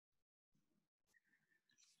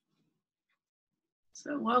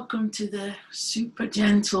So welcome to the super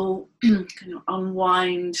gentle kind of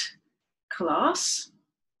unwind class.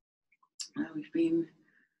 We've been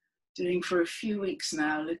doing for a few weeks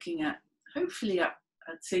now, looking at hopefully at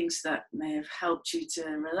things that may have helped you to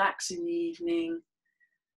relax in the evening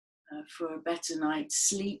for a better night's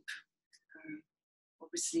sleep.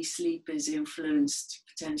 Obviously sleep is influenced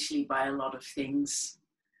potentially by a lot of things,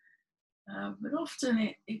 but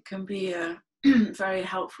often it can be very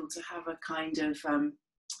helpful to have a kind of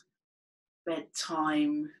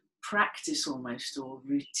bedtime practice almost, or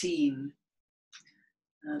routine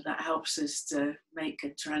that helps us to make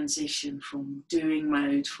a transition from doing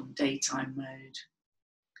mode, from daytime mode,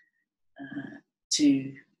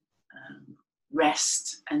 to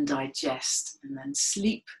rest and digest and then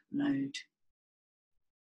sleep mode.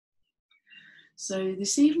 So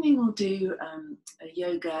this evening we'll do a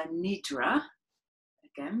yoga nidra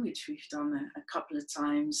again, which we've done a couple of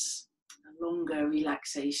times, a longer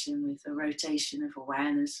relaxation with a rotation of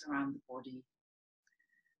awareness around the body.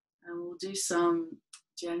 And we'll do some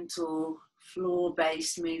gentle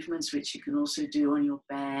floor-based movements, which you can also do on your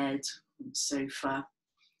bed, on the sofa,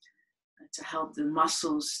 to help the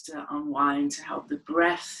muscles to unwind, to help the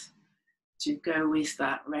breath to go with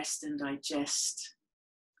that rest and digest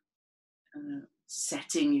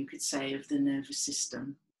setting, you could say, of the nervous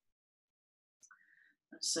system.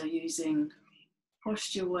 So using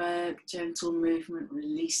posture work, gentle movement,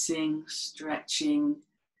 releasing, stretching,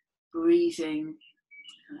 breathing,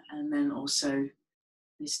 and then also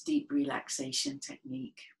this deep relaxation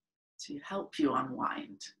technique to help you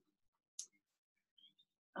unwind.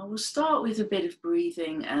 I will start with a bit of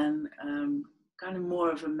breathing and kind of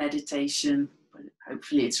more of a meditation, but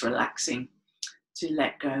hopefully it's relaxing to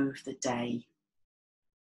let go of the day.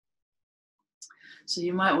 So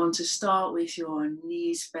you might want to start with your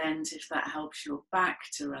knees bent if that helps your back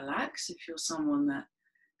to relax. If you're someone that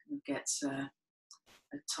gets a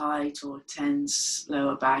tight or tense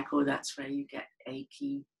lower back, or that's where you get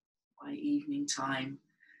achy by evening time,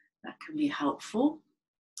 that can be helpful.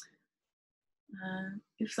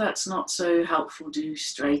 If that's not so helpful, do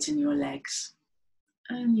straighten your legs.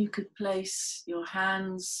 And you could place your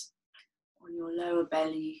hands on your lower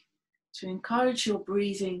belly to encourage your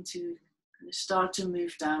breathing to start to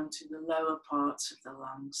move down to the lower parts of the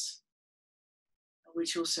lungs,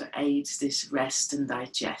 which also aids this rest and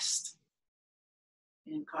digest.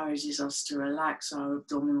 It encourages us to relax our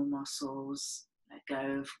abdominal muscles, let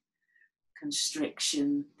go of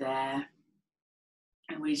constriction there,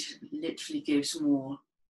 and which literally gives more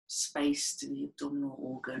space to the abdominal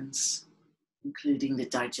organs, including the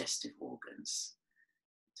digestive organs,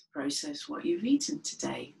 to process what you've eaten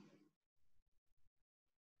today.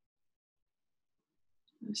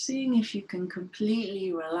 Seeing if you can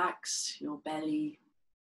completely relax your belly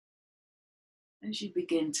as you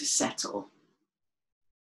begin to settle.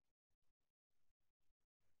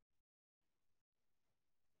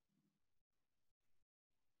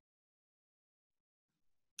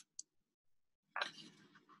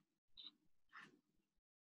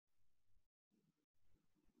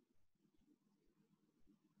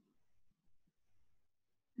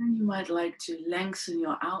 And you might like to lengthen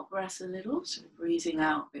your out breath a little, so breathing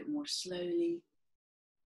out a bit more slowly.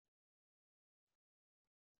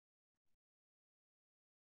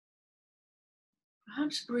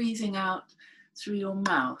 Perhaps breathing out through your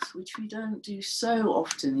mouth, which we don't do so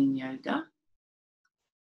often in yoga,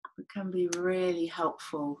 but can be really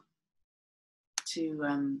helpful to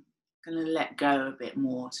kind of let go a bit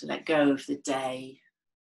more, to let go of the day.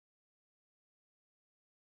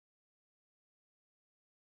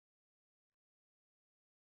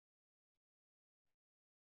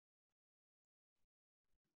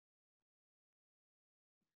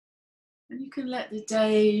 And you can let the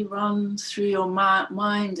day run through your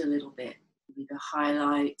mind a little bit, maybe the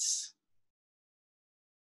highlights,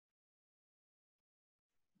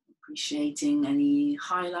 appreciating any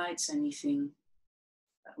highlights, anything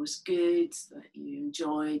that was good, that you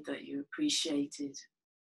enjoyed, that you appreciated.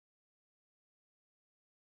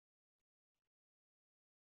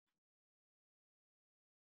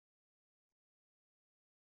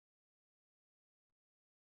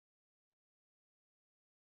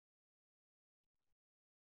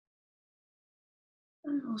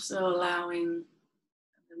 And also allowing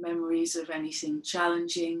the memories of anything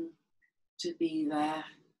challenging to be there.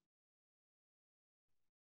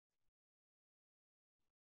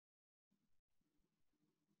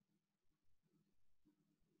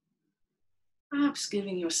 Perhaps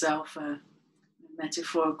giving yourself a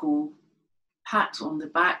metaphorical pat on the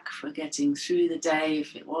back for getting through the day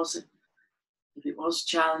if it was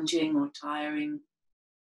challenging or tiring.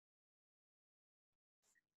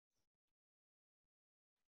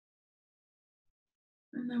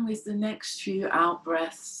 And then with the next few out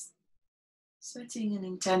breaths, setting an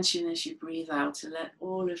intention as you breathe out to let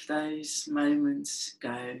all of those moments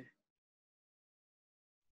go.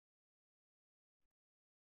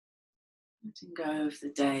 Letting go of the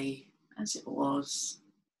day as it was.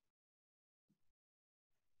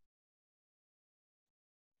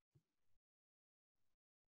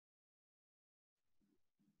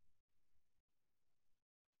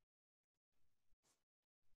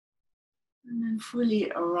 And then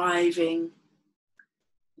fully arriving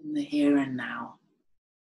in the here and now.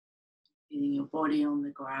 Feeling your body on the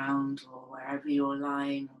ground or wherever you're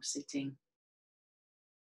lying or sitting.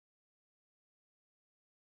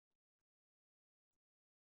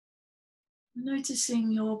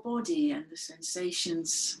 Noticing your body and the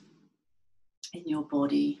sensations in your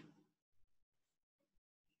body.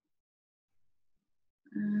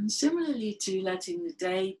 And similarly to letting the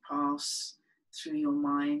day pass through your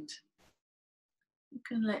mind, you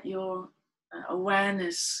can let your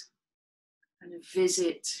awareness kind of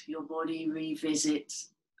visit your body, revisit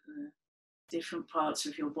different parts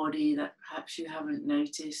of your body that perhaps you haven't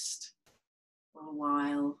noticed for a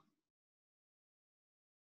while.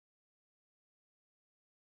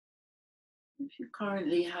 If you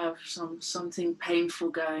currently have something painful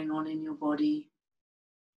going on in your body,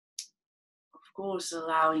 of course,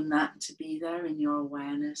 allowing that to be there in your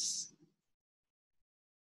awareness.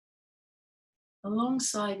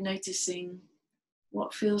 Alongside noticing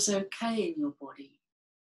what feels okay in your body.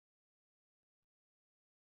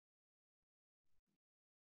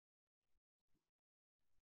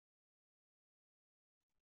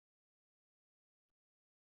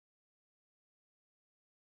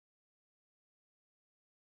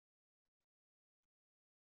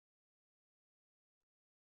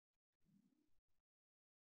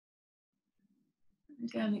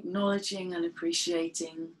 Again, acknowledging and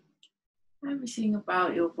appreciating everything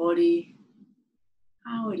about your body,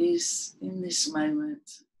 how it is in this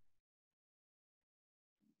moment.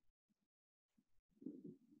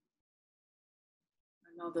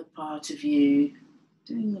 Another part of you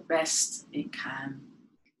doing the best it can,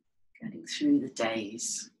 getting through the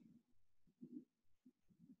days.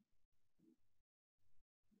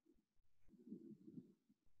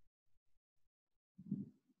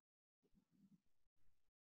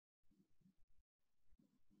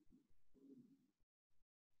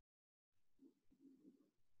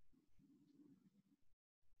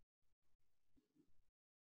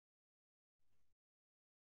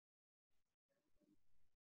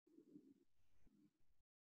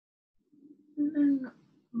 And then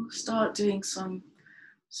we'll start doing some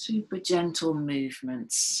super gentle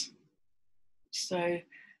movements. So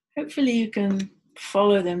hopefully you can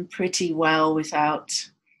follow them pretty well without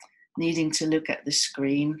needing to look at the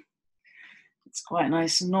screen. It's quite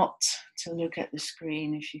nice not to look at the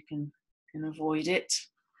screen if you can avoid it.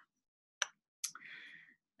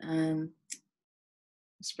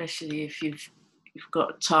 Especially if you've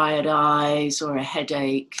got tired eyes or a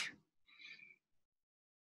headache.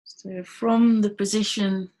 So from the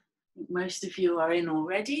position most of you are in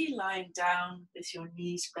already, lying down with your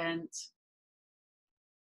knees bent,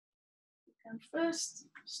 you can first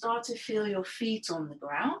start to feel your feet on the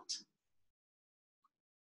ground.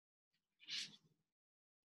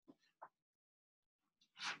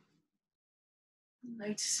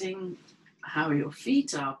 Noticing how your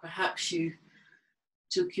feet are. Perhaps you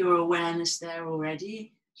took your awareness there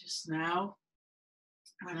already, just now,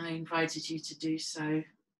 when I invited you to do so.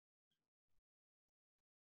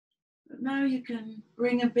 But now you can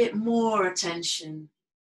bring a bit more attention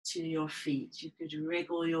to your feet. You could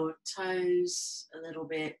wriggle your toes a little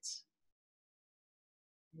bit,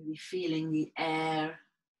 maybe feeling the air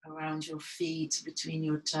around your feet, between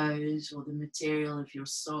your toes, or the material of your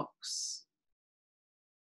socks.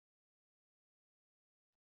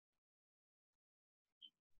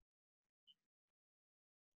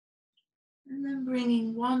 And then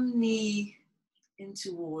bringing one knee in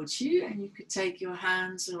towards you, and you could take your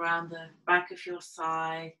hands around the back of your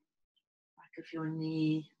thigh, back of your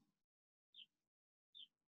knee.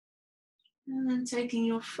 And then taking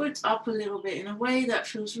your foot up a little bit in a way that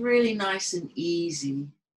feels really nice and easy.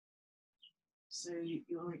 So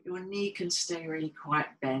your knee can stay really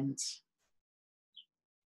quite bent.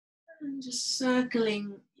 And just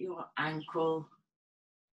circling your ankle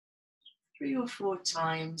 3 or 4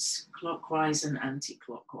 times, clockwise and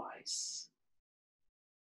anti-clockwise.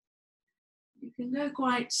 You can go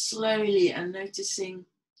quite slowly and noticing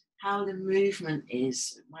how the movement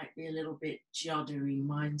is. It might be a little bit juddery.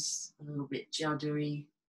 Mine's a little bit juddery. You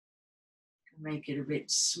can make it a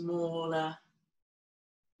bit smaller.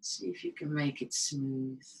 See if you can make it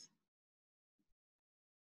smooth.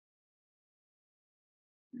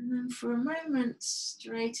 And then for a moment,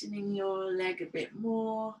 straightening your leg a bit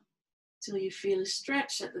more till you feel a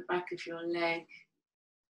stretch at the back of your leg,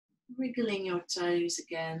 wriggling your toes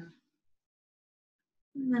again,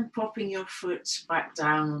 and then popping your foot back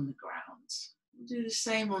down on the ground. We'll do the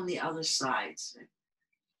same on the other side. So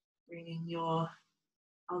bringing your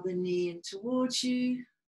other knee in towards you,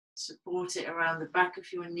 support it around the back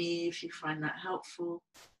of your knee if you find that helpful.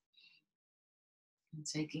 And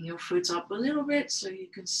taking your foot up a little bit so you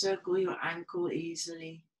can circle your ankle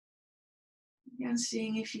easily. Again,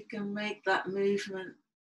 seeing if you can make that movement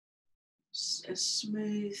as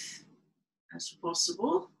smooth as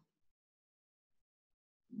possible.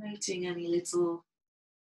 Noting any little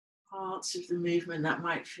parts of the movement that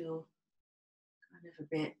might feel kind of a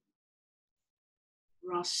bit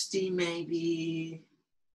rusty, maybe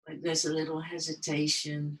like there's a little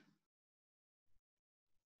hesitation.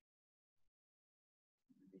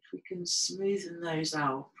 If we can smoothen those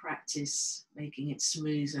out, practice making it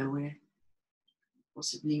smoother, we're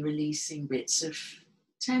possibly releasing bits of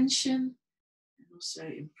tension and also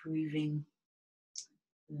improving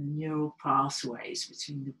the neural pathways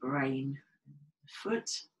between the brain and the foot.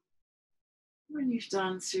 When you've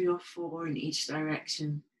done 3 or 4 in each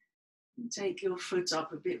direction, you take your foot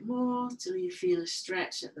up a bit more till you feel a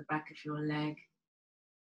stretch at the back of your leg,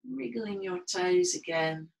 wriggling your toes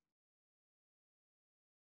again,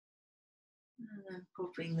 and then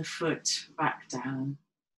popping the foot back down.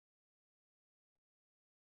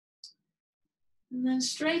 And then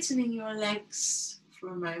straightening your legs for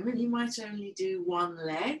a moment. You might only do one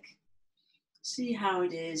leg. See how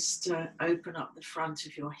it is to open up the front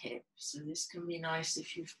of your hip. So this can be nice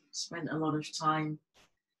if you've spent a lot of time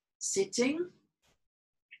sitting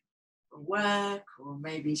for work, or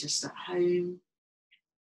maybe just at home,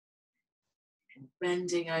 or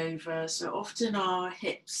bending over. So often our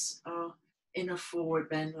hips are in a forward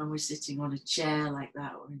bend when we're sitting on a chair like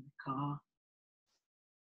that, or in the car,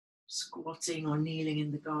 squatting or kneeling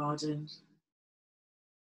in the garden.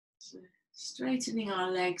 So straightening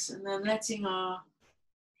our legs and then letting our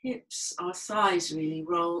hips, our thighs really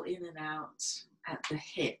roll in and out at the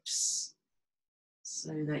hips,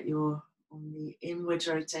 so that you're on the inward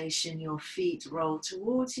rotation, your feet roll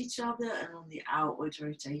towards each other, and on the outward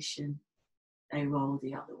rotation, they roll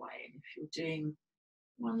the other way. And if you're doing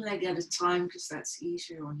one leg at a time, because that's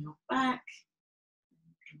easier on your back,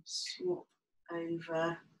 you can swap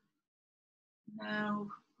over. Now,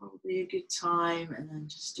 probably a good time, and then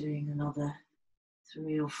just doing another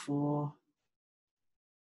 3 or 4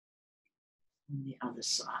 on the other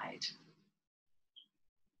side.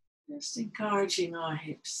 Just encouraging our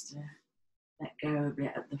hips to let go a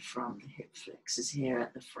bit at the front, the hip flexors here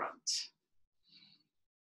at the front.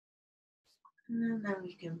 And then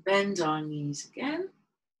we can bend our knees again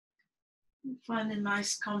and find a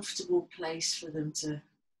nice comfortable place for them to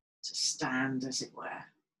stand, as it were.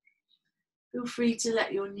 Feel free to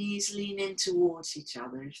let your knees lean in towards each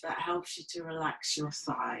other if that helps you to relax your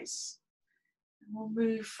thighs. And we'll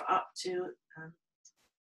move up to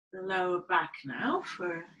the lower back now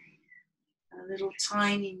for a little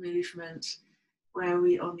tiny movement where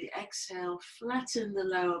we, on the exhale, flatten the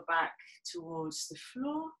lower back towards the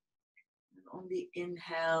floor, and on the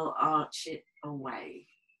inhale, arch it away.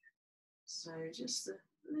 So just a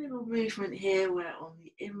little movement here where on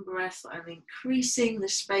the in-breath, I'm increasing the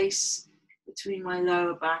space between my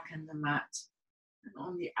lower back and the mat, and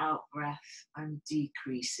on the out-breath, I'm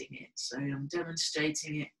decreasing it. So I'm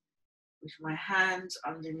demonstrating it with my hand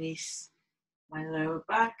underneath my lower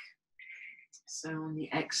back. So on the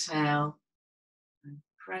exhale, I'm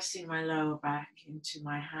pressing my lower back into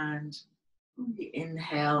my hand. On the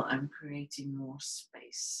inhale, I'm creating more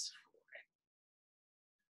space for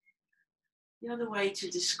it. The other way to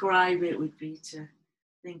describe it would be to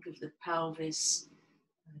think of the pelvis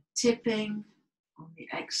tipping. On the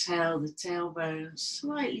exhale, the tailbone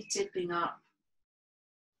slightly tipping up.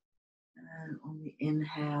 And on the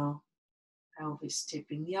inhale, pelvis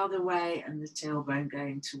tipping the other way and the tailbone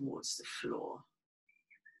going towards the floor.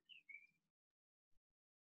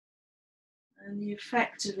 And the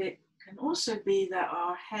effect of it can also be that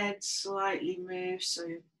our head slightly moves, so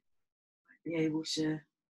you might be able to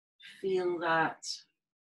feel that,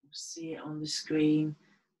 or see it on the screen.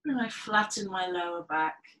 When I flatten my lower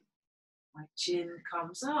back, my chin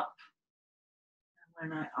comes up,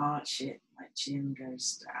 and when I arch it, my chin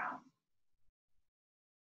goes down.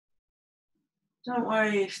 Don't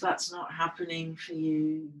worry if that's not happening for you.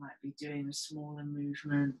 You might be doing a smaller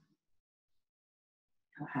movement.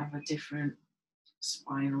 You'll have a different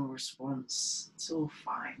spinal response. It's all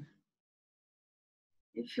fine.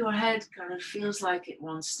 If your head kind of feels like it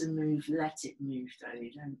wants to move, let it move though.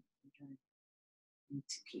 You don't need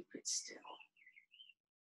to keep it still.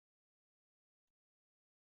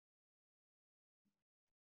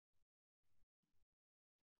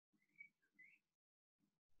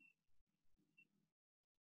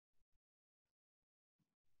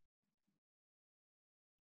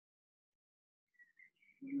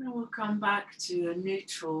 And then we'll come back to a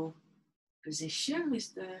neutral position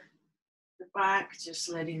with the back, just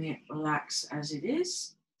letting it relax as it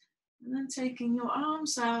is. And then taking your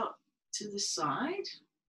arms out to the side.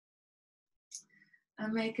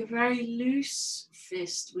 And make a very loose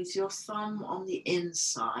fist with your thumb on the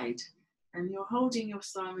inside. And you're holding your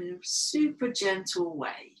thumb in a super gentle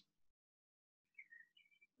way.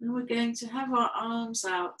 And we're going to have our arms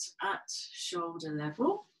out at shoulder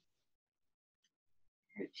level.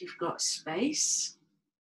 Hope you've got space.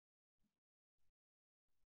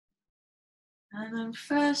 And then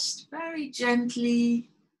first, very gently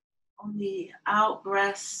on the out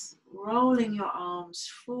breath, rolling your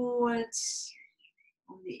arms forwards.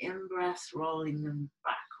 On the in-breath, rolling them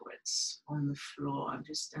backwards on the floor. I'm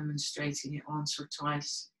just demonstrating it once or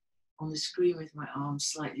twice on the screen with my arms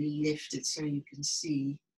slightly lifted so you can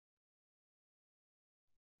see.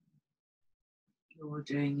 You're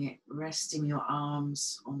doing it, resting your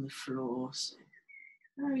arms on the floor. So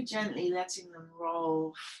very gently letting them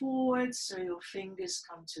roll forward so your fingers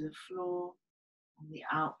come to the floor on the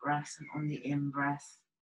out-breath and on the in-breath.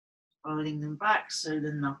 Rolling them back so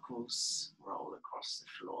the knuckles roll across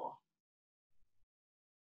the floor.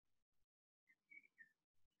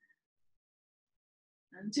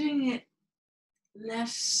 And doing it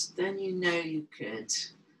less than you know you could.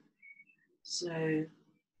 So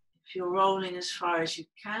if you're rolling as far as you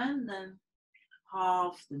can, then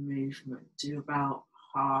half the movement, do about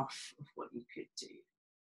half of what you could do.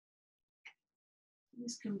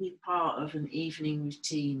 This can be part of an evening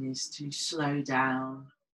routine, is to slow down,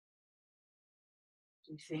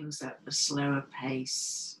 do things at a slower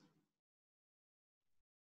pace,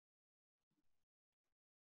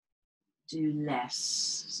 do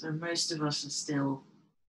less. So most of us are still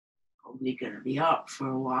probably going to be up for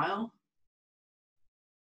a while.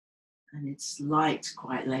 And it's light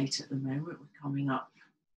quite late at the moment. We're coming up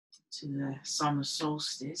to the summer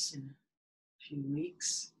solstice in a few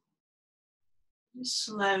weeks. Just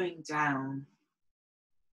slowing down,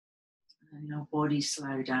 letting our body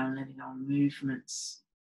slow down, letting our movements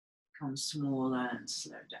become smaller and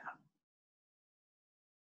slow down.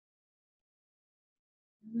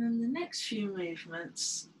 And then the next few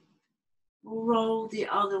movements, we'll roll the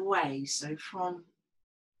other way. So from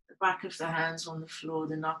the back of the hands on the floor,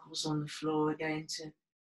 the knuckles on the floor, we're going to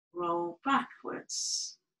roll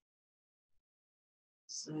backwards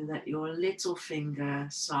so that your little finger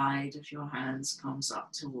side of your hands comes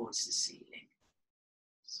up towards the ceiling.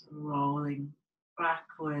 So rolling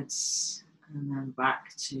backwards and then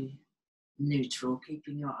back to neutral,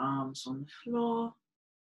 keeping your arms on the floor,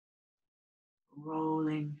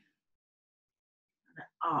 rolling and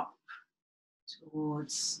up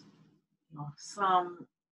towards your thumb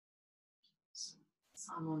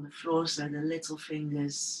on the floor, so the little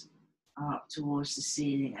fingers are up towards the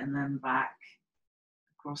ceiling, and then back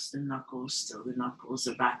across the knuckles, still the knuckles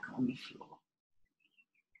are back on the floor.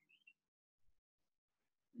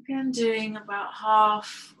 Again, doing about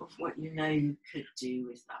half of what you know you could do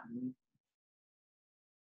with that movement.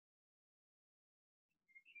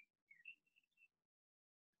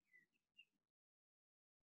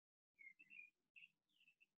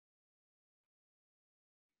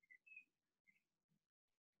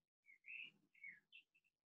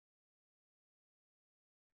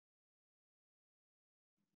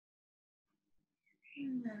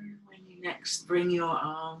 And then when you next bring your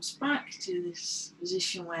arms back to this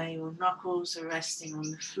position where your knuckles are resting on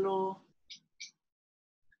the floor,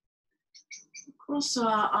 cross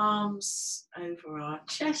our arms over our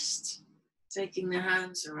chest, taking the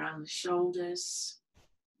hands around the shoulders.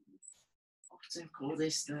 Often call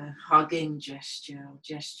this the hugging gesture, or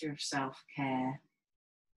gesture of self-care.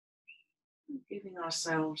 Giving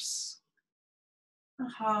ourselves a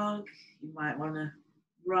hug. You might want to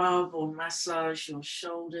rub or massage your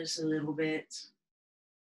shoulders a little bit.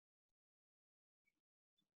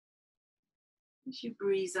 As you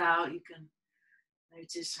breathe out, you can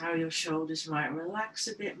notice how your shoulders might relax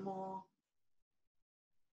a bit more.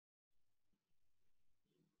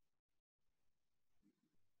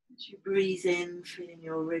 As you breathe in, feeling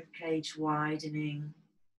your rib cage widening.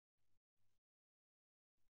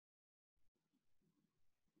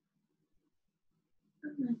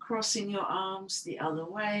 And then crossing your arms the other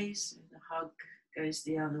way, so the hug goes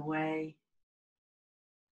the other way.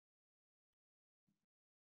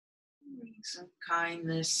 Bring some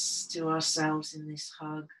kindness to ourselves in this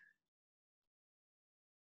hug.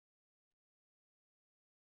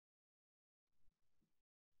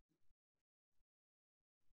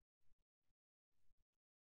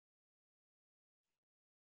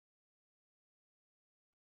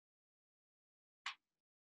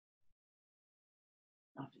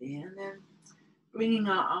 Lovely. And then bringing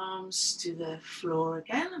our arms to the floor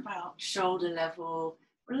again, about shoulder level,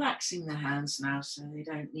 relaxing the hands now so they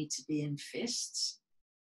don't need to be in fists.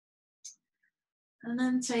 And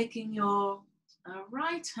then taking your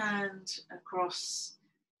right hand across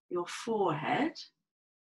your forehead.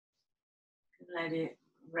 Let it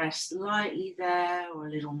rest lightly there or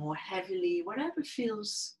a little more heavily, whatever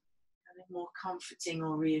feels kind of more comforting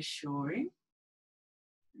or reassuring.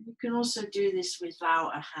 And you can also do this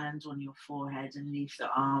without a hand on your forehead and leave the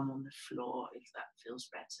arm on the floor if that feels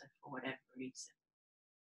better for whatever reason.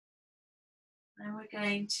 And we're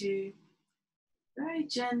going to very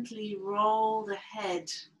gently roll the head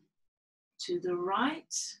to the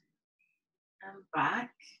right and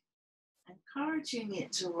back, encouraging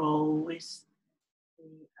it to roll with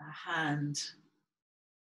the hand.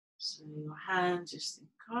 So your hand just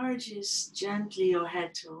encourages gently your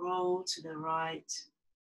head to roll to the right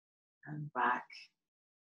and back.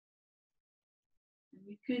 And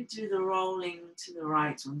you could do the rolling to the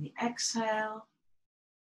right on the exhale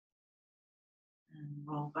and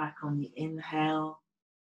roll back on the inhale.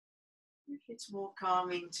 If it's more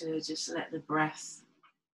calming to just let the breath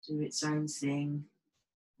do its own thing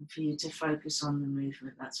and for you to focus on the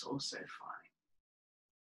movement, that's also fine.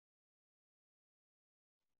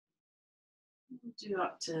 We'll do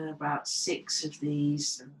up to about 6 of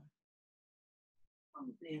these, and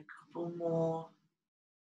probably a couple more.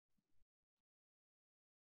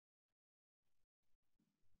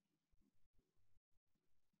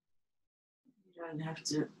 You don't have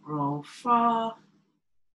to roll far,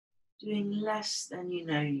 doing less than you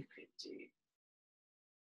know you could do.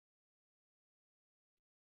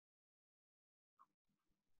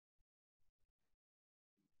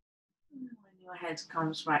 And when your head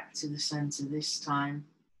comes back to the center this time,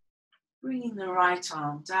 bringing the right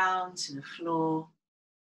arm down to the floor,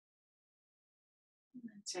 and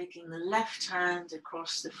then taking the left hand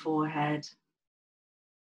across the forehead,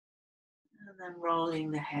 and then rolling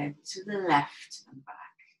the head to the left and back.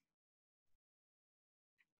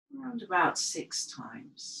 Around about 6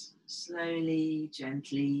 times, slowly,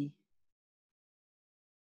 gently,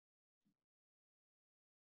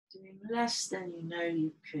 doing less than you know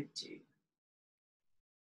you could do.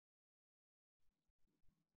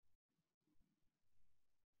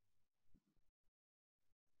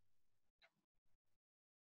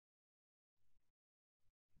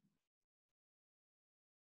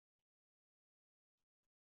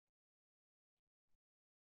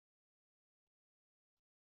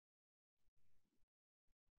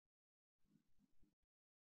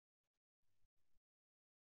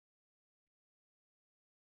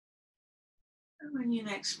 And when you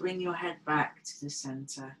next bring your head back to the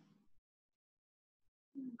center,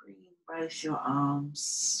 bringing both your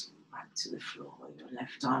arms back to the floor, your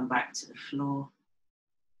left arm back to the floor.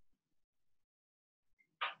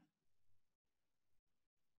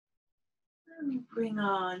 And we bring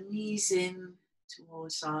our knees in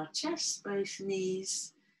towards our chest, both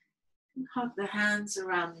knees. And hug the hands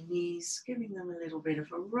around the knees, giving them a little bit of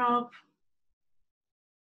a rub.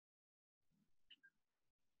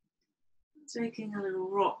 Taking a little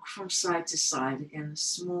rock from side to side, again, a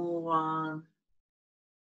small one.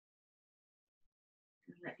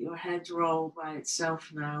 And let your head roll by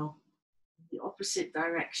itself now, in the opposite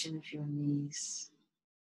direction of your knees.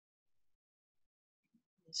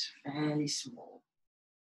 It's fairly small.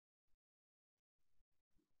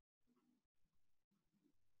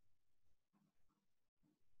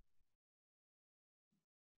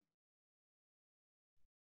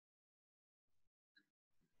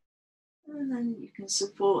 And then you can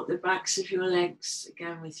support the backs of your legs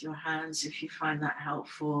again with your hands if you find that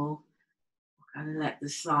helpful. Kind of let the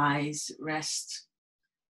thighs rest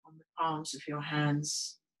on the palms of your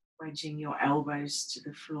hands, wedging your elbows to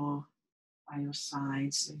the floor by your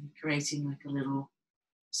sides, so you're creating like a little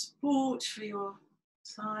support for your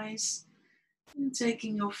thighs. And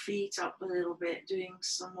taking your feet up a little bit, doing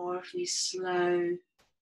some more of these slow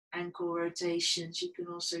ankle rotations. You can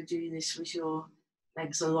also do this with your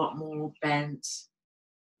legs a lot more bent,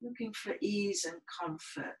 looking for ease and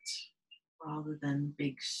comfort rather than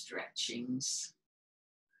big stretchings.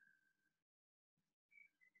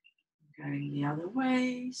 Going the other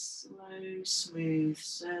way, slow, smooth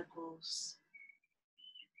circles.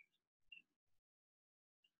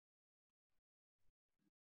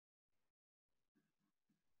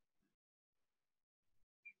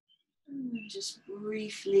 And just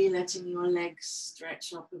briefly letting your legs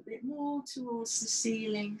stretch up a bit more towards the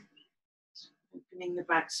ceiling. Opening the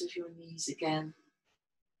backs of your knees again.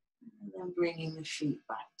 And then bringing the feet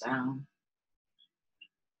back down.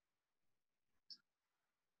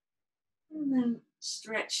 And then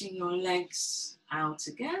stretching your legs out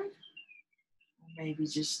again. Or maybe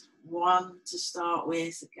just one to start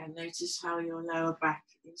with. Again, notice how your lower back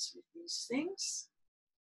is with these things.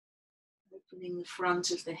 Opening the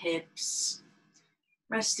front of the hips.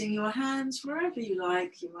 Resting your hands wherever you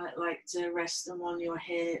like. You might like to rest them on your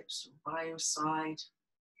hips or by your side.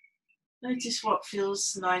 Notice what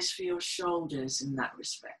feels nice for your shoulders in that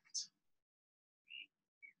respect.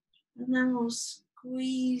 And then we'll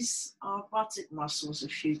squeeze our buttock muscles a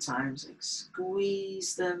few times. Like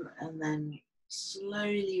squeeze them and then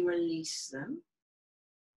slowly release them.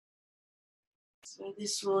 So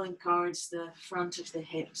this will encourage the front of the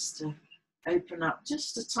hips to open up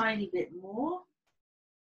just a tiny bit more.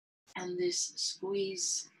 And this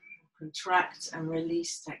squeeze, contract and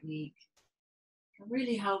release technique can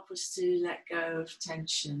really help us to let go of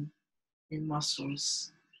tension in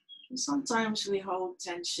muscles. And sometimes we hold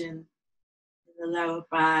tension in the lower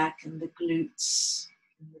back and the glutes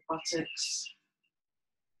and the buttocks.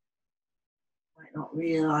 Might not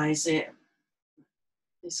realize it.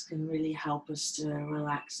 This can really help us to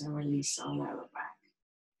relax and release our lower back.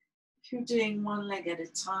 If you're doing one leg at a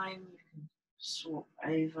time, you can swap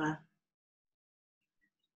over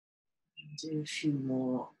and do a few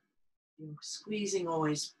more. You're squeezing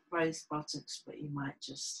always both buttocks, but you might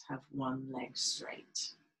just have one leg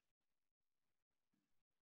straight.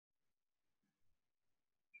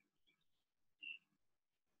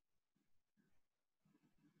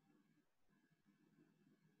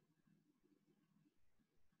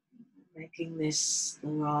 Making this the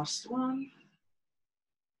last one.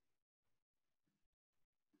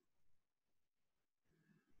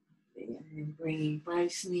 And then bringing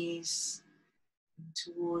both knees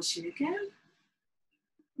towards you again.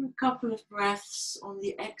 A couple of breaths on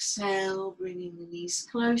the exhale, bringing the knees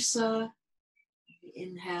closer. The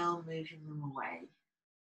inhale, moving them away.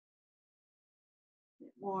 A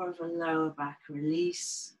bit more of a lower back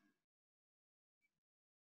release.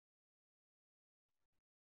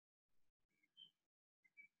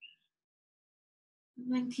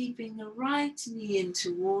 And then keeping the right knee in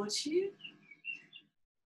towards you.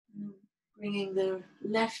 And bringing the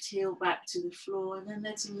left heel back to the floor and then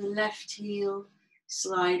letting the left heel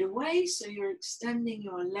slide away. So you're extending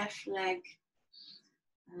your left leg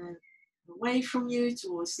away from you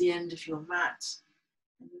towards the end of your mat.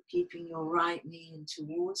 And you're keeping your right knee in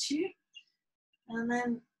towards you. And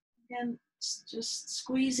then again, just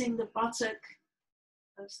squeezing the buttock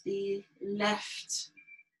of the left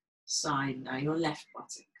side now, your left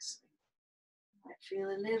buttocks. You might feel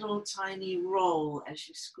a little tiny roll as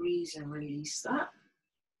you squeeze and release that.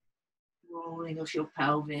 Rolling of your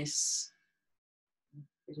pelvis, a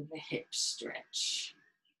bit of a hip stretch.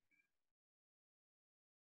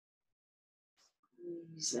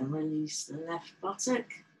 Squeeze and release the left buttock.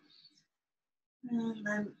 And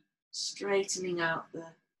then straightening out the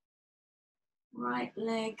right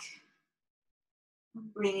leg.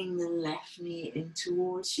 And bringing the left knee in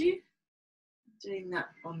towards you. Doing that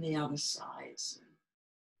on the other side. So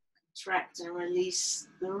contract and release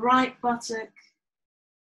the right buttock.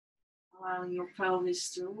 Allowing your pelvis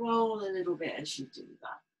to roll a little bit as you do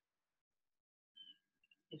that.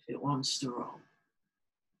 If it wants to roll.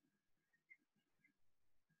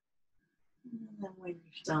 And then when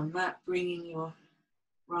you've done that, bringing your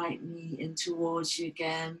right knee in towards you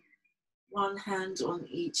again. One hand on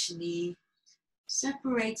each knee.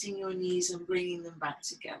 Separating your knees and bringing them back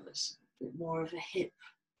together. So a bit more of a hip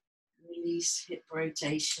release, hip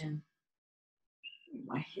rotation.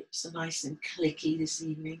 My hips are nice and clicky this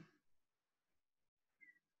evening.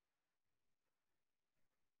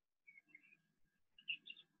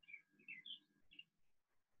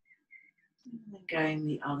 And then going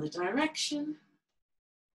the other direction.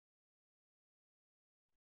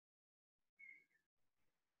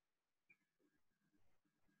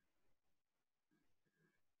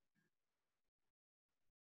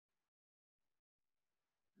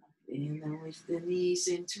 And then with the knees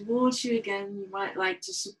in towards you again, you might like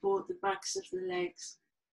to support the backs of the legs.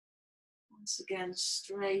 Once again,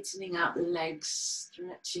 straightening out the legs,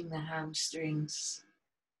 stretching the hamstrings,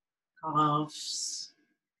 calves,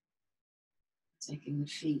 taking the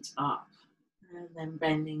feet up, and then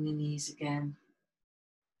bending the knees again,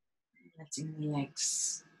 letting the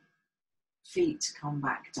legs, feet come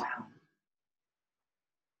back down.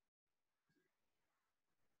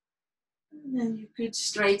 And then you could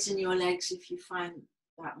straighten your legs if you find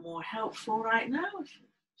that more helpful right now. If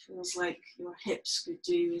it feels like your hips could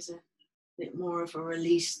do is a bit more of a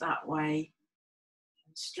release that way.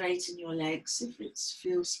 And straighten your legs. If it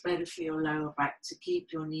feels better for your lower back to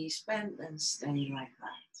keep your knees bent, then stay like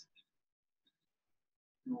that.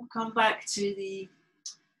 We'll come back to the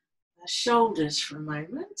shoulders for a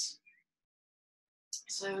moment.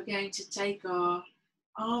 So we're going to take our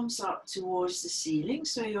arms up towards the ceiling,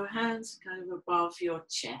 so your hands are kind of above your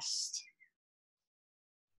chest.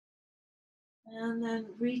 And then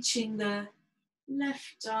reaching the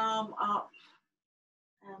left arm up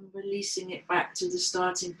and releasing it back to the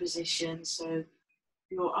starting position. So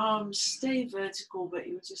your arms stay vertical, but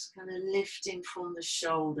you're just kind of lifting from the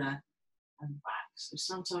shoulder and back. So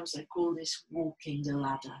sometimes I call this walking the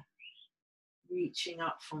ladder. Reaching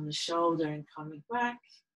up from the shoulder and coming back,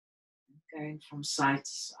 and going from side to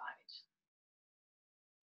side.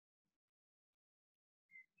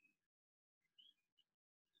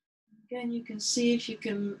 Again, you can see if you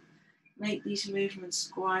can make these movements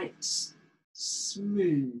quite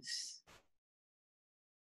smooth.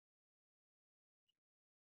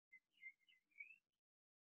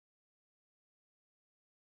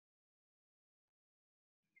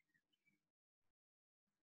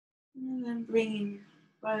 And then bringing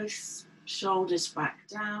both shoulders back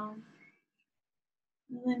down.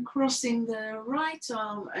 And then crossing the right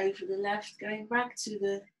arm over the left, going back to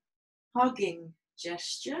the hugging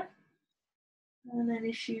gesture. And then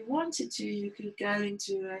if you wanted to, you could go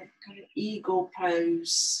into a kind of eagle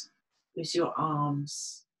pose with your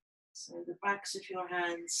arms. So the backs of your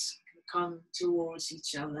hands can come towards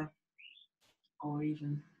each other, or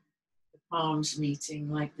even the palms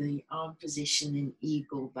meeting, like the arm position in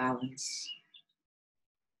eagle balance.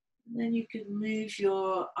 And then you could move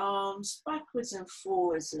your arms backwards and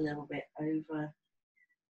forwards a little bit over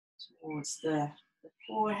towards the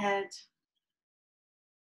forehead.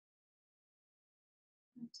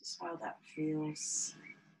 Notice how that feels.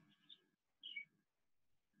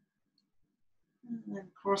 And then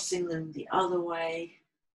crossing them the other way.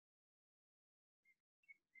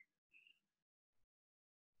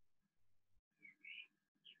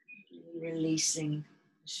 Releasing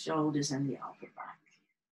the shoulders and the upper back.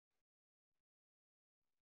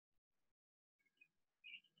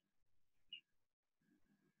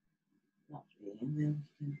 Lovely. And then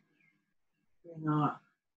we can bring our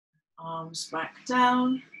arms back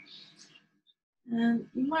down. And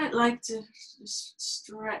you might like to just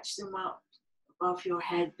stretch them up above your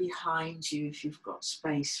head behind you if you've got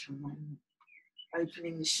space from them.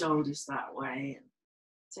 Opening the shoulders that way and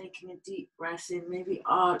taking a deep breath in, maybe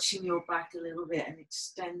arching your back a little bit and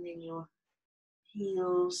extending your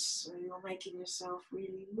heels. So you're making yourself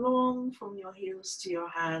really long from your heels to your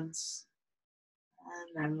hands.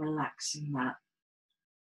 And then relaxing that.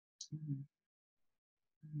 And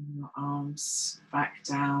your arms back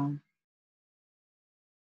down.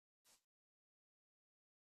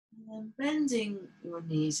 And then bending your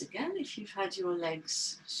knees again if you've had your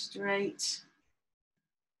legs straight.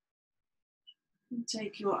 And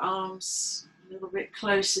take your arms a little bit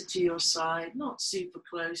closer to your side, not super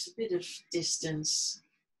close, a bit of distance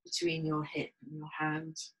between your hip and your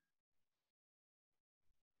hand.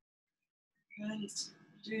 And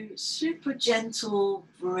do super gentle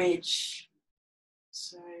bridge.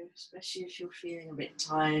 So especially if you're feeling a bit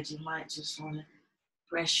tired, you might just want to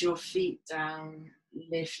press your feet down,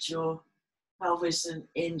 lift your pelvis an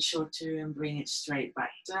inch or two and bring it straight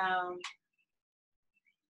back down.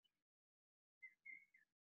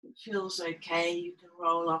 It feels okay, you can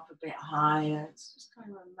roll up a bit higher. It's just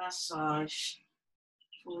kind of a massage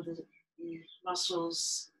for the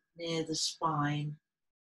muscles near the spine,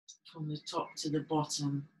 from the top to the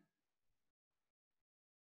bottom.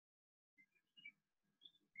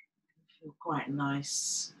 Feel quite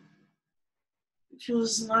nice. It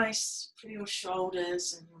feels nice for your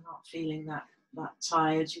shoulders and you're not feeling that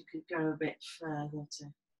tired. You could go a bit further to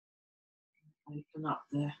open up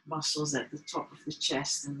the muscles at the top of the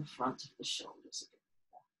chest and the front of the shoulders a bit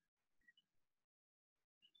more.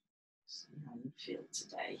 See how you feel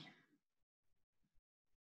today.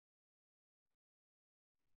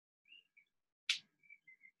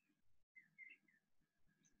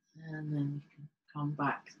 And then you can come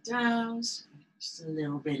back down, so just a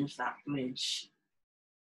little bit of that bridge.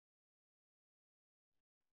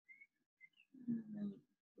 And then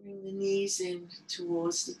bring the knees in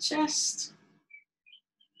towards the chest.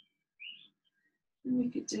 And we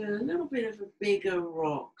could do a little bit of a bigger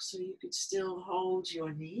rock, so you could still hold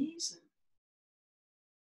your knees.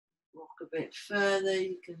 Rock a bit further,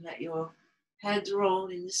 you can let your head roll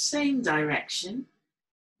in the same direction.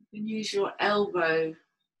 You can use your elbow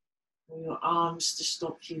or your arms to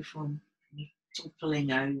stop you from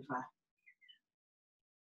toppling over.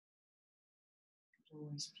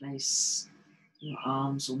 Always place your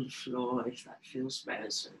arms on the floor if that feels better,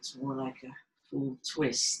 so it's more like a full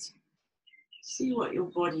twist. See what your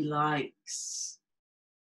body likes.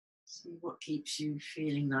 See what keeps you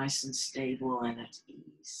feeling nice and stable and at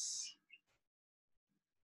ease.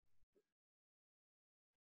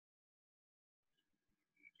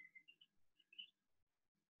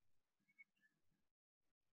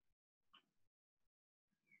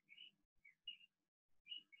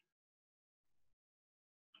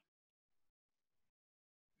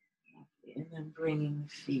 And then bringing the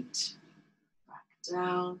feet back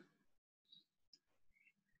down.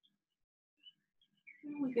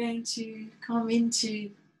 And we're going to come into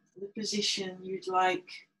the position you'd like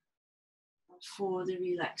for the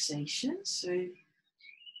relaxation. So you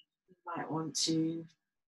might want to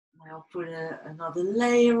now put another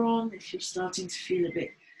layer on if you're starting to feel a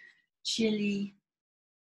bit chilly.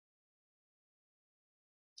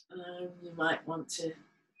 You might want to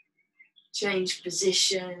change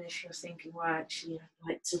position if you're thinking, well, actually,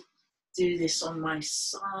 I'd like to do this on my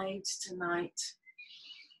side tonight,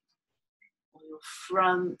 or your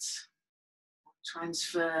front, or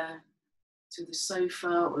transfer to the sofa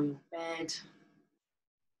or your bed.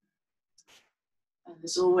 And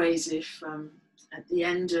as always, if at the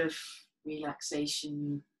end of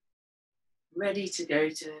relaxation you're ready to go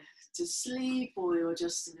to sleep, or you're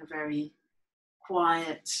just in a very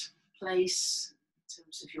quiet place in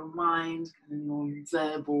terms of your mind and your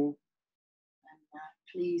verbal, and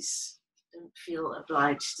please don't feel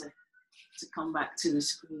obliged to come back to the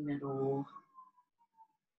screen at all.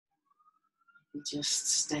 You just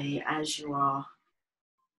stay as you are,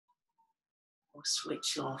 or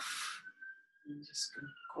switch off and just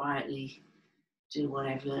quietly do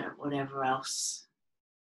whatever else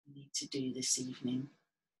you need to do this evening.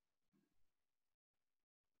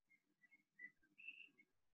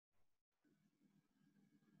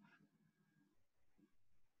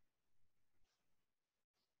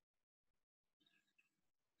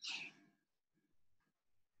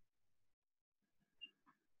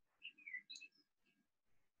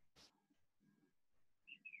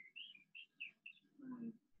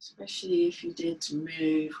 Especially if you did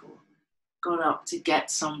move or got up to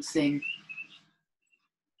get something,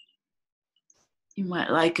 you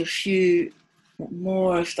might like a few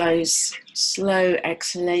more of those slow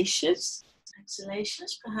exhalations.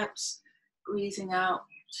 Perhaps breathing out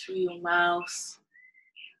through your mouth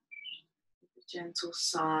with a gentle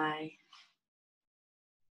sigh.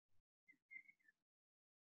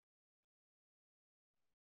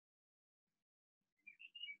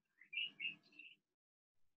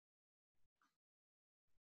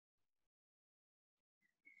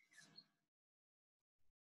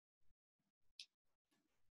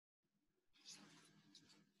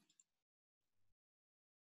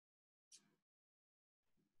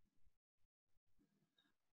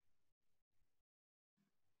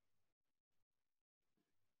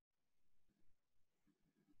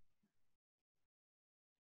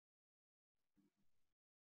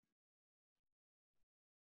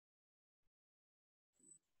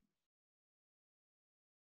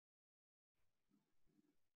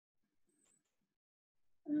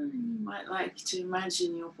 And you might like to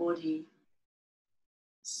imagine your body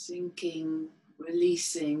sinking,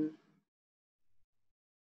 releasing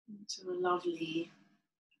into a lovely,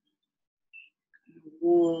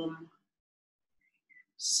 warm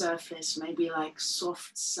surface, maybe like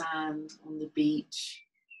soft sand on the beach,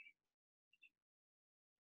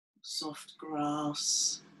 soft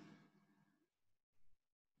grass,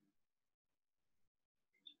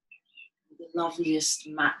 the loveliest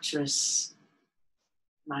mattress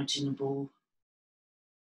imaginable.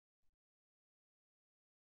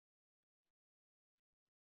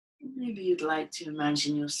 Maybe you'd like to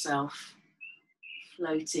imagine yourself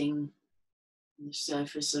floating on the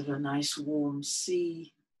surface of a nice warm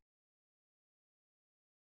sea.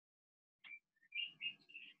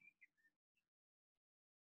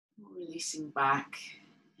 Releasing back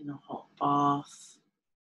in a hot bath.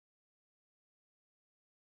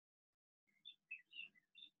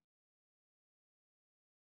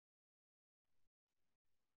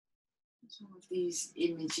 Some of these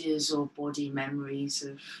images or body memories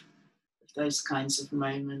of those kinds of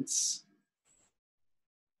moments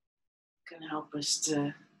can help us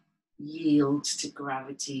to yield to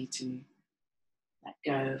gravity, to let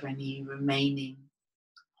go of any remaining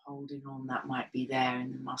holding on that might be there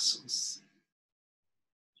in the muscles.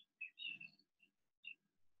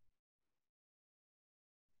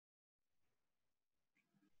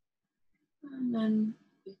 And then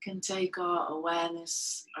we can take our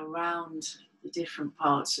awareness around the different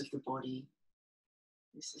parts of the body.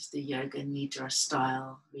 This is the Yoga Nidra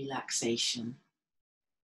style relaxation.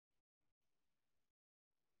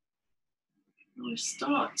 We'll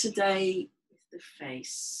start today with the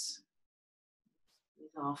face,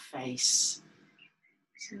 with our face.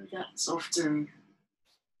 So that's often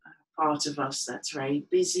a part of us that's very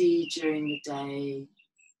busy during the day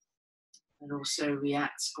and also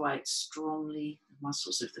reacts quite strongly. The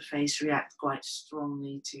muscles of the face react quite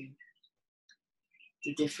strongly to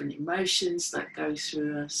the different emotions that go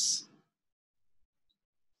through us.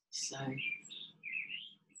 So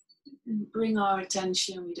bring our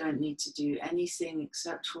attention, we don't need to do anything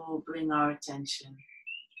except for bring our attention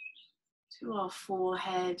to our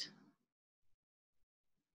forehead,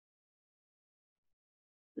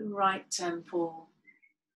 the right temple,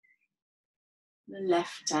 the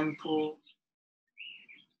left temple,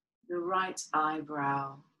 the right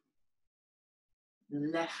eyebrow, the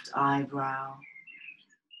left eyebrow,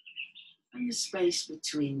 and the space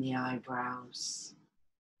between the eyebrows.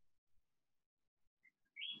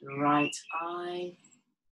 The right eye,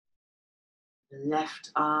 the left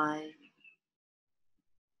eye,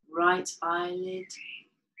 right eyelid,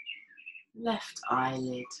 left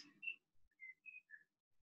eyelid,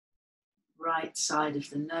 right side of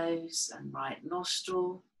the nose and right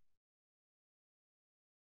nostril,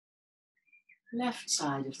 left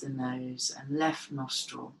side of the nose and left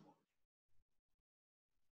nostril,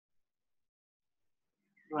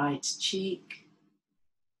 right cheek,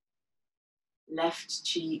 left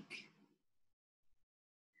cheek,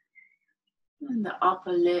 and the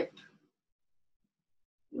upper lip,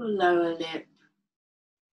 your lower lip,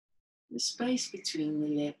 the space between the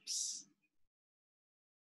lips,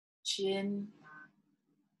 chin,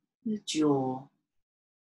 the jaw,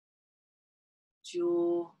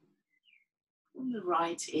 from the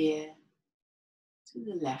right ear to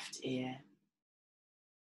the left ear.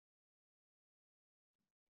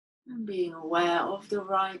 And being aware of the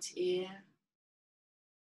right ear,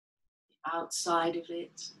 the outside of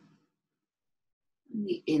it, and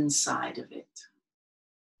the inside of it.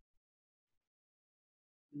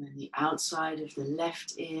 And then the outside of the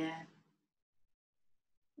left ear,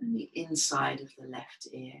 and the inside of the left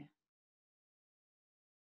ear.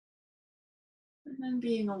 And then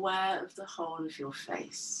being aware of the whole of your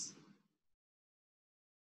face.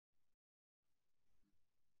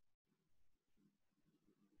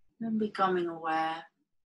 And becoming aware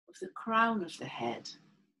of the crown of the head,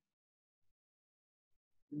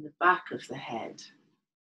 and the back of the head,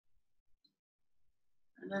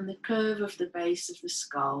 and then the curve of the base of the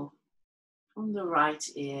skull from the right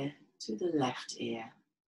ear to the left ear.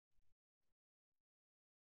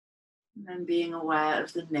 And then being aware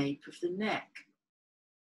of the nape of the neck.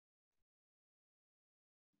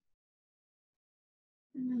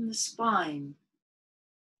 And then the spine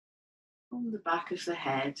from the back of the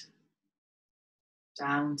head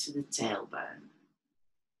down to the tailbone.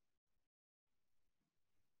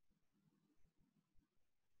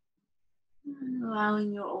 And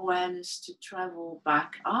allowing your awareness to travel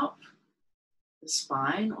back up the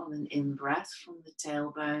spine on an in-breath from the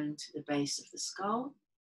tailbone to the base of the skull.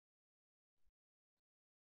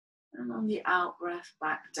 And on the out-breath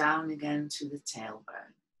back down again to the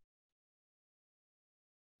tailbone.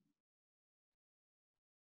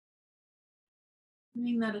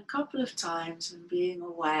 Doing that a couple of times and being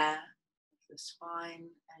aware of the spine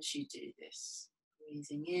as you do this.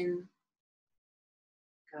 Breathing in,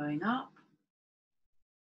 going up.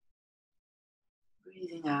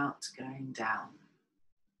 Breathing out, going down.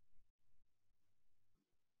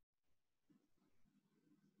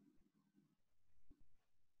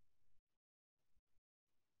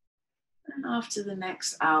 And after the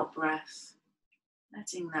next out breath,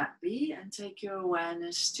 letting that be and take your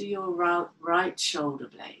awareness to your right shoulder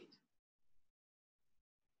blade.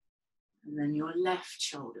 And then your left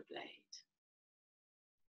shoulder blade.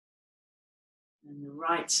 And the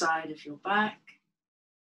right side of your back.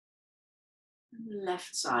 And the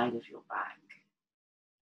left side of your back.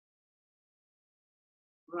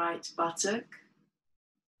 Right buttock.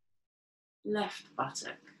 Left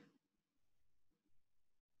buttock.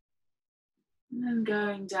 And then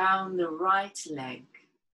going down the right leg.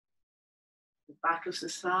 The back of the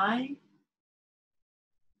thigh.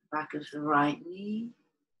 The back of the right knee.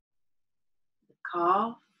 The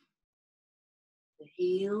calf. The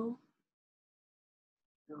heel.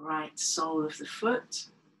 The right sole of the foot.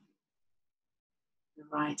 The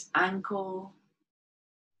right ankle.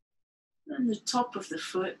 And the top of the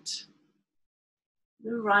foot.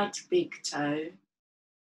 The right big toe.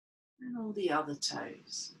 And all the other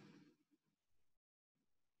toes.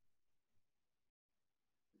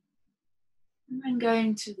 And then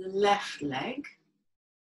going to the left leg,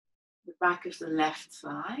 the back of the left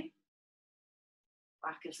thigh,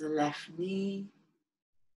 back of the left knee,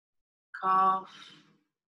 calf,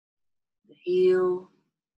 the heel,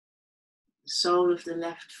 the sole of the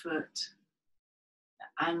left foot,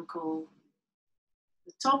 the ankle,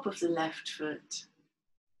 the top of the left foot,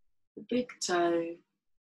 the big toe,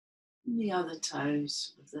 and the other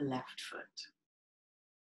toes of the left foot.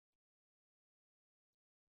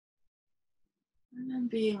 And then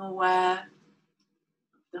being aware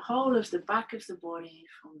of the whole of the back of the body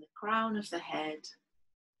from the crown of the head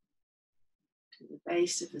to the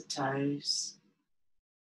base of the toes.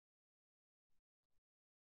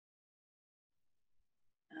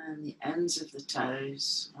 And the ends of the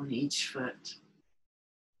toes on each foot.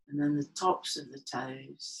 And then the tops of the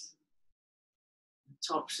toes, the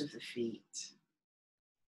tops of the feet,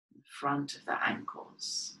 the front of the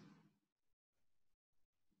ankles.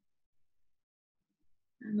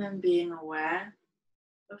 And then being aware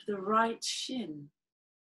of the right shin,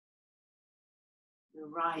 the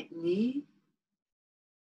right knee,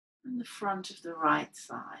 and the front of the right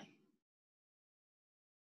thigh.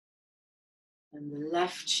 And the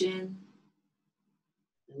left shin,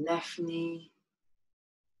 the left knee,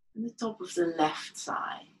 and the top of the left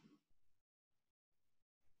thigh.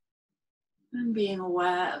 And being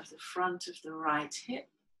aware of the front of the right hip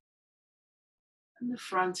and the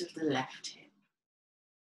front of the left hip.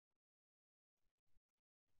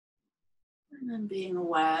 And then being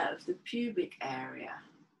aware of the pubic area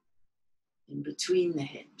in between the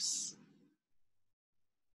hips.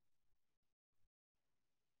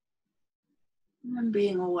 And then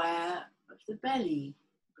being aware of the belly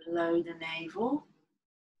below the navel,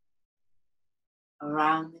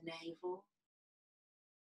 around the navel,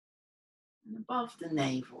 and above the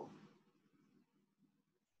navel.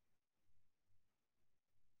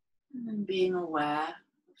 And then being aware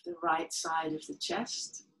of the right side of the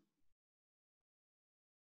chest,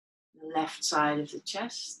 the left side of the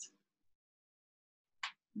chest,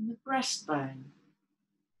 and the breastbone,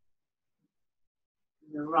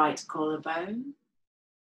 and the right collarbone,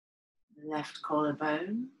 the left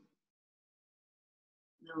collarbone,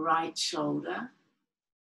 the right shoulder,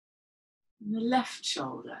 and the left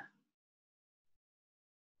shoulder.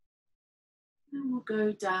 And we'll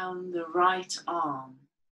go down the right arm,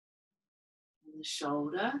 and the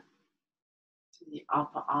shoulder, to the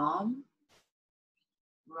upper arm,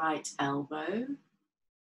 right elbow,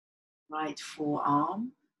 right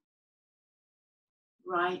forearm,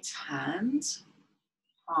 right hand,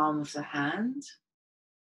 palm of the hand,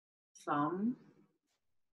 thumb,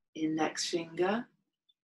 index finger,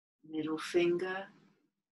 middle finger,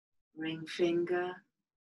 ring finger,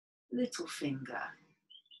 little finger,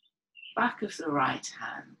 back of the right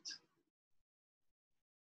hand,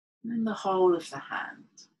 and then the whole of the hand.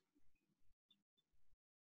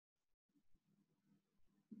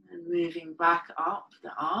 And moving back up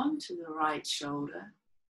the arm to the right shoulder,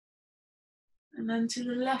 and then to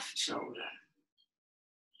the left shoulder,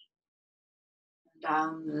 and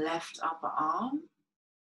down the left upper arm,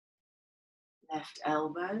 left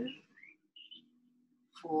elbow,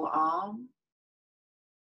 forearm,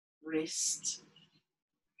 wrist,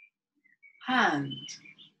 hand,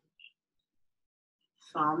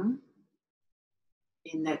 thumb,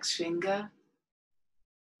 index finger,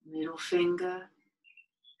 middle finger,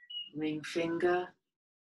 ring finger,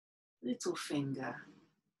 little finger,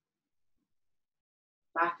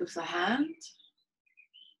 back of the hand,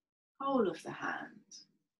 whole of the hand.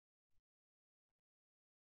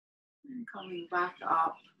 And coming back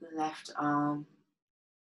up the left arm,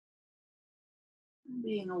 and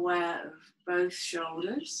being aware of both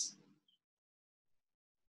shoulders,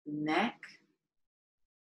 the neck,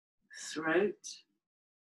 throat,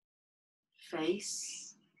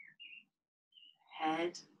 face,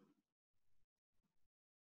 head,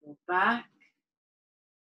 your back,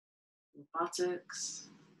 your buttocks,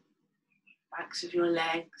 backs of your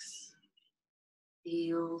legs,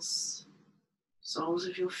 heels, soles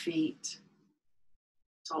of your feet,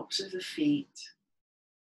 tops of the feet,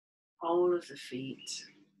 whole of the feet,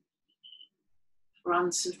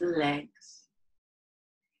 fronts of the legs,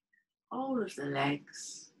 whole of the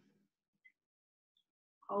legs,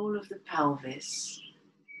 whole of the pelvis,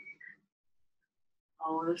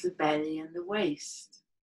 whole of the belly and the waist,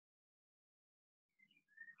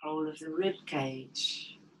 whole of the rib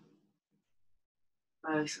cage,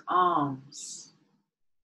 both arms,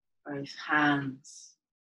 both hands,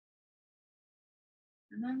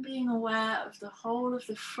 and then being aware of the whole of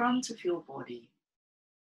the front of your body,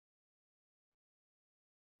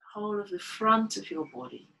 the whole of the front of your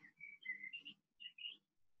body,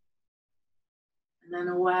 And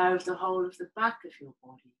then aware of the whole of the back of your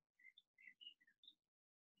body.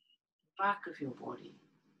 Back of your body.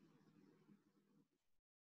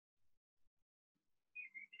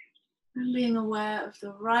 And being aware of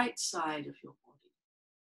the right side of your body.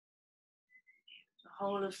 The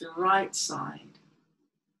whole of the right side.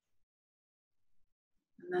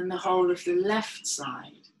 And then the whole of the left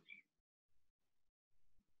side.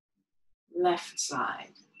 Left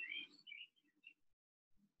side.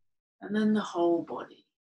 And then the whole body.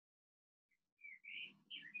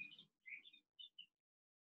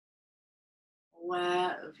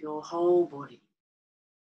 Aware of your whole body.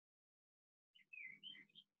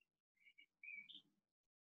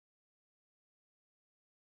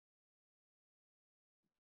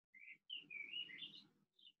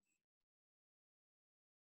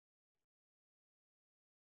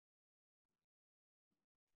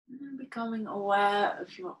 And then becoming aware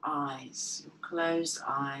of your eyes, your closed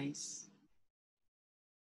eyes.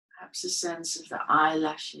 Perhaps a sense of the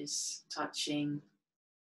eyelashes touching.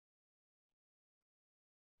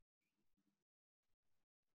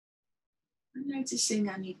 And noticing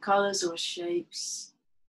any colors or shapes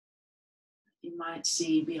you might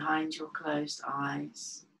see behind your closed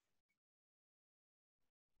eyes.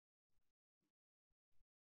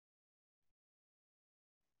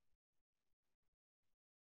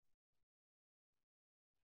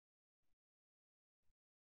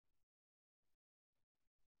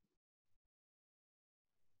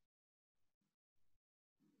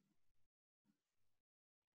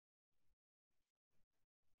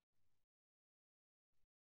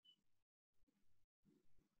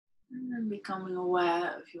 And then becoming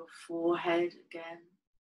aware of your forehead again.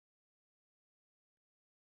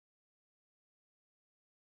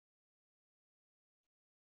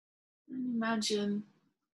 And imagine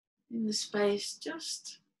in the space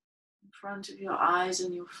just in front of your eyes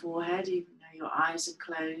and your forehead, even though your eyes are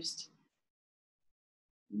closed.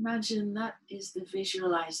 Imagine that is the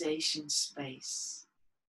visualization space.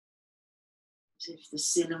 As if the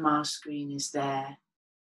cinema screen is there,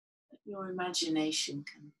 that your imagination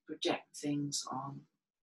can project things on.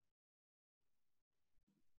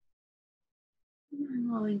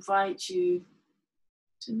 And I'll invite you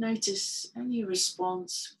to notice any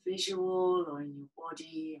response, visual or in your body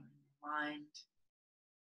or in your mind,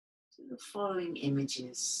 to the following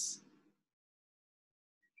images.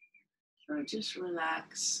 So just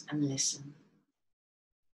relax and listen.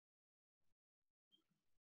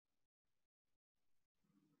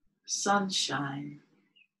 Sunshine,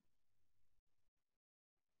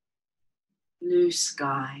 blue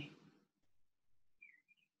sky,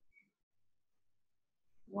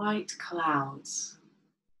 white clouds,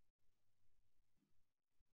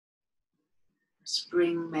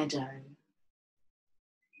 spring meadow,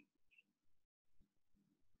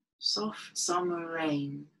 soft summer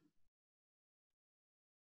rain,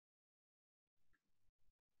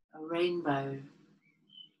 a rainbow,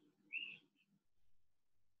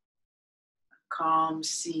 a calm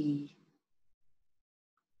sea,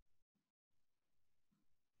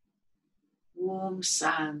 warm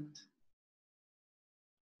sand,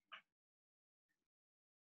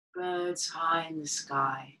 birds high in the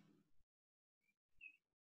sky,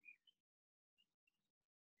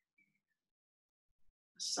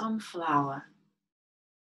 a sunflower,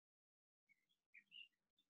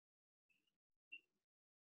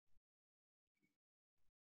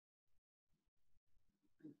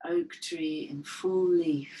 an oak tree in full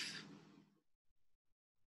leaf,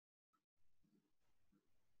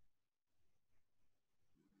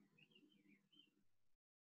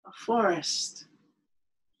 a forest,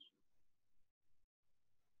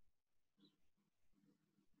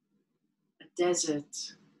 a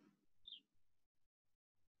desert,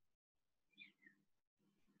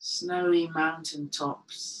 snowy mountain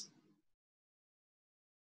tops,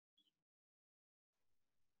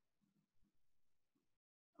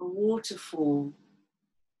 a waterfall,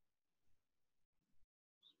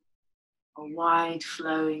 a wide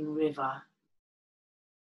flowing river,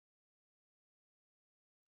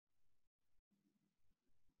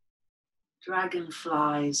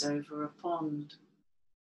 dragonflies over a pond,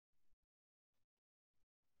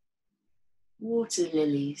 water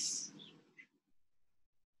lilies,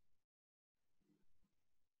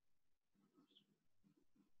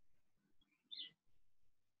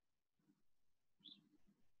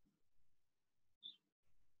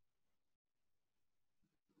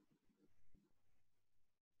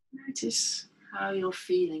 notice how you're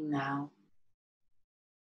feeling now.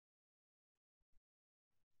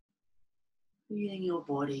 Feeling your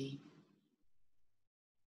body.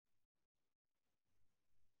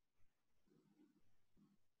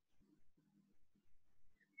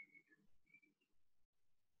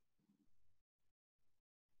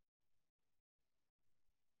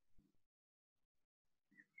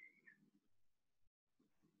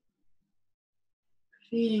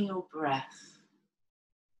 Feeling your breath.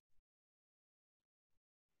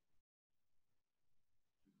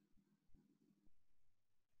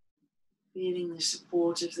 Feeling the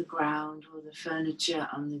support of the ground or the furniture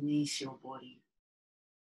underneath your body.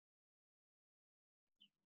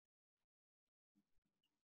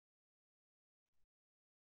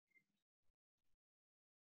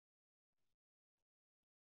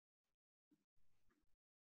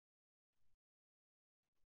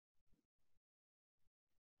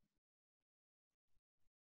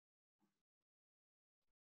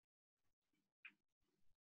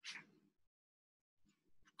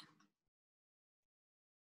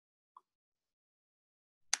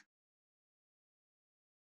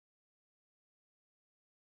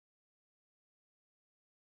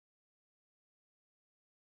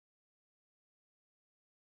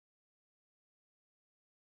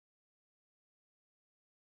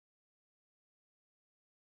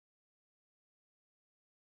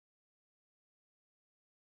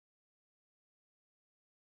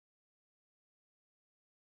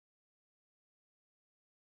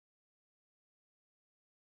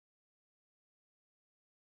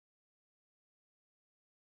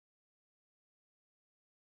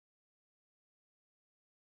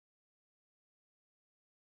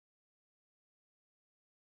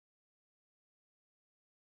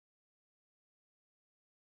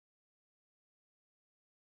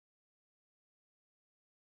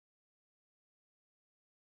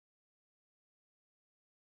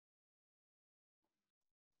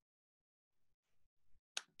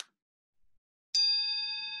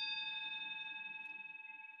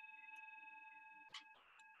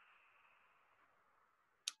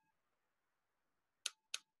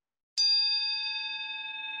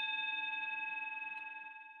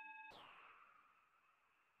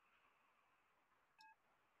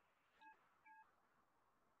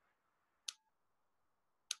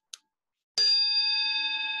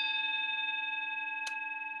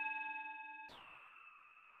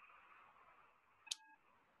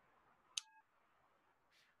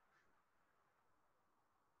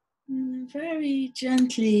 And very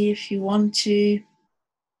gently, if you want to,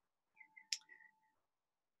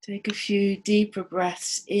 take a few deeper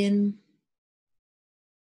breaths in.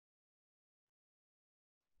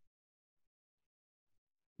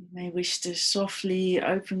 You may wish to softly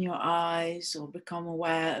open your eyes or become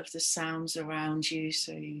aware of the sounds around you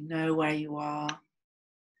so you know where you are.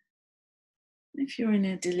 If you're in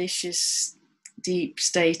a delicious, deep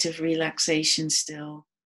state of relaxation still,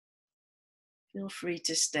 feel free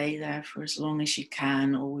to stay there for as long as you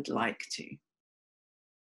can or would like to.